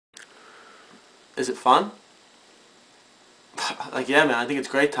Is it fun? Like, yeah, man, I think it's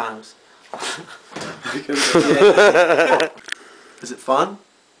great times. Is it fun?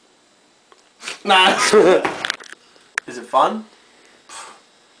 Nah. Is it fun?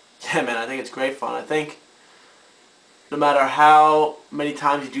 Yeah, man, I think it's great fun. I think no matter how many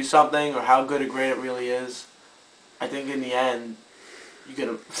times you do something or how good or great it really is, I think in the end, you get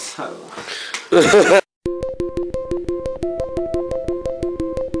a... I don't know.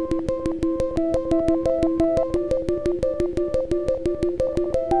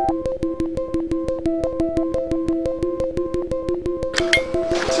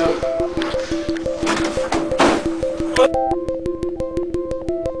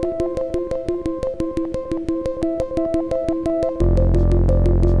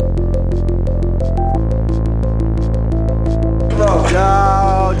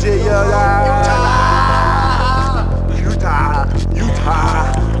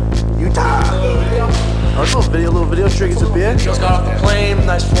 Little video, drinking some beer. Just got off the plane,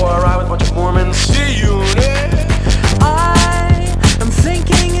 nice 4-hour ride with a bunch of Mormons. See you, man.